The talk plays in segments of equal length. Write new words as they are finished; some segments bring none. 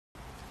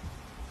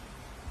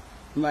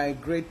My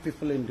great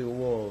people in the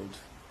world,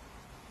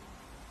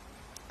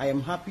 I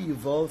am happy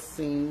you've all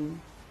seen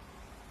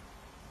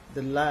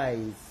the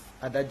lies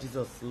that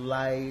Jesus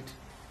lied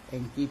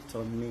and heaped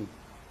on me.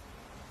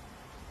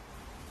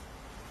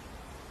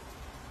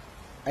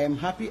 I am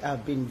happy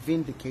I've been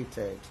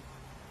vindicated.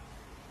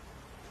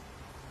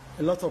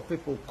 A lot of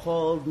people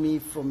called me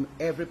from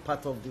every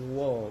part of the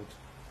world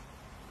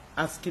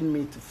asking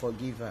me to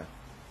forgive her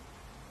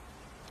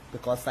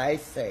because I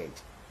said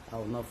I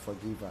will not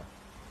forgive her.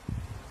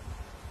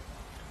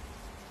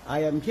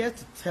 I am here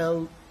to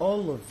tell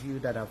all of you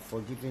that I've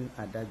forgiven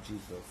Ada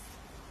Jesus.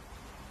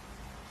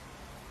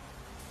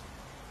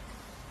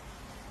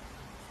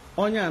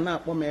 Onye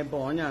na-akpọ m ebe,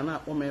 onye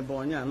na-akpọ m ebe,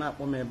 onye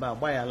na-akpọ m ebe,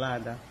 agbayala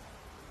Ada.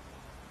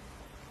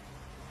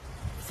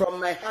 From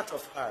my heart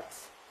of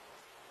hearts,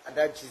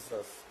 Ada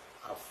Jesus,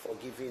 I've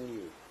forgiven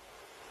you.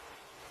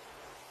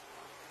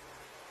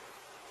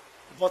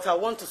 But I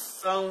want to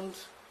sound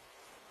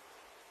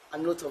a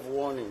note of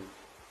warning.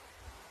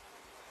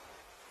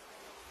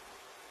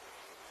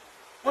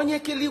 Onye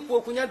kele ikwu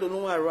okwu nya donu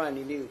nwa arụ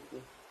ani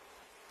na-ekwu.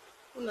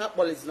 Unu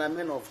akpọlizi na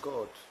men of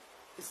God.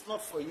 It's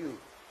not for you.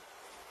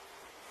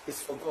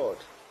 It's for God.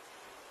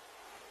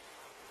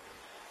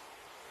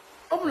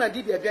 Omuna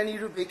dibia bịa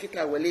n'iru be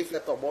kika wele ife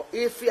tọgbọ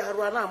efi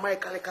arụ na amai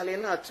kalikali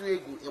na atụ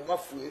egwu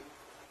ịgbafue.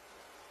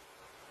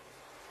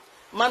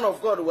 Man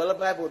of God wele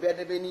Bible bịa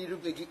debe n'iru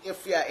be gị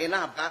efi a ị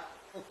na-aba.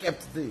 Who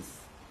kept this?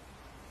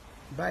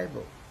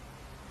 Bible.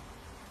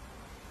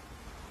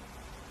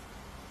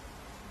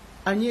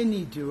 Anyị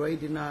need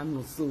ịdị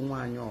na-anụso onwe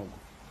anyị ọgụ.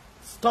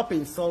 Stop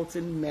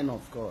insulting men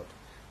of God,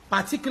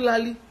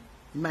 particularly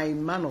my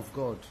man of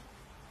God,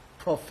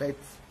 Prophet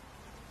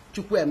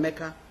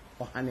Chukwuemeka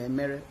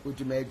Ohanemere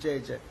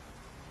Odumejeje.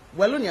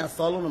 Welu ni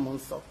asọlụ m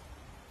nsọ.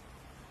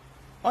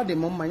 Ọ dị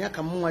m mma ya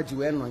ka mụnwa ji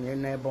wee nọnye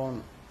n'ebe ọ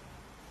nọ.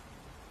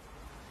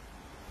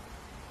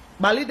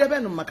 Gbalidebe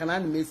nụ maka na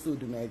ana m eso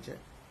Odumeje.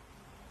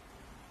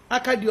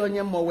 Aka dị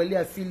onye mma weli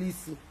afili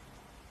isi.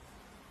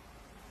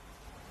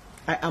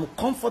 I am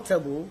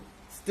comfortable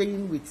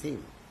staying with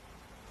him.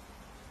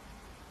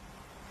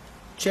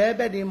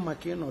 Chebe dị mma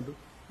ka ịnọdụ,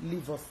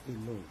 leave us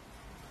alone.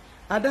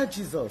 Ada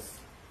Jesus,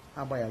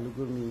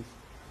 agbayalugomi.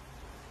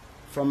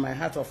 From my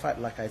heart of heart,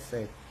 like I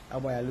said,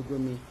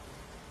 agbayalugomi.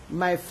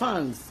 My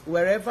fans,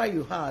 wherever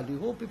you are, the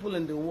whole people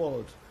in the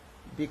world,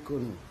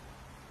 bikunu,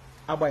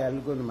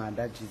 agbayalugomi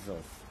Ada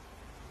Jesus.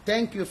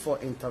 Thank you for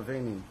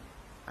intervening.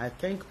 I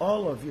thank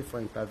all of you for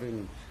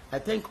intervening. I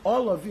thank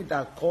all of you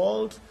that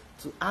called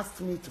to ask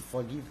me to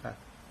forgive her.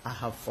 I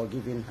have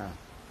forgiven her.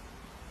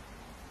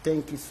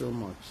 Thank you so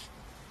much.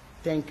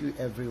 Thank you,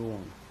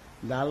 everyone.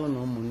 Daalụnụ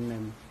ụmụnne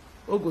m.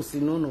 O gosi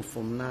n'unu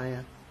fụm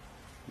n'anya.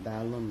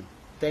 Daalụnụ.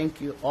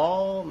 Thank you,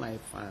 all my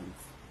fans.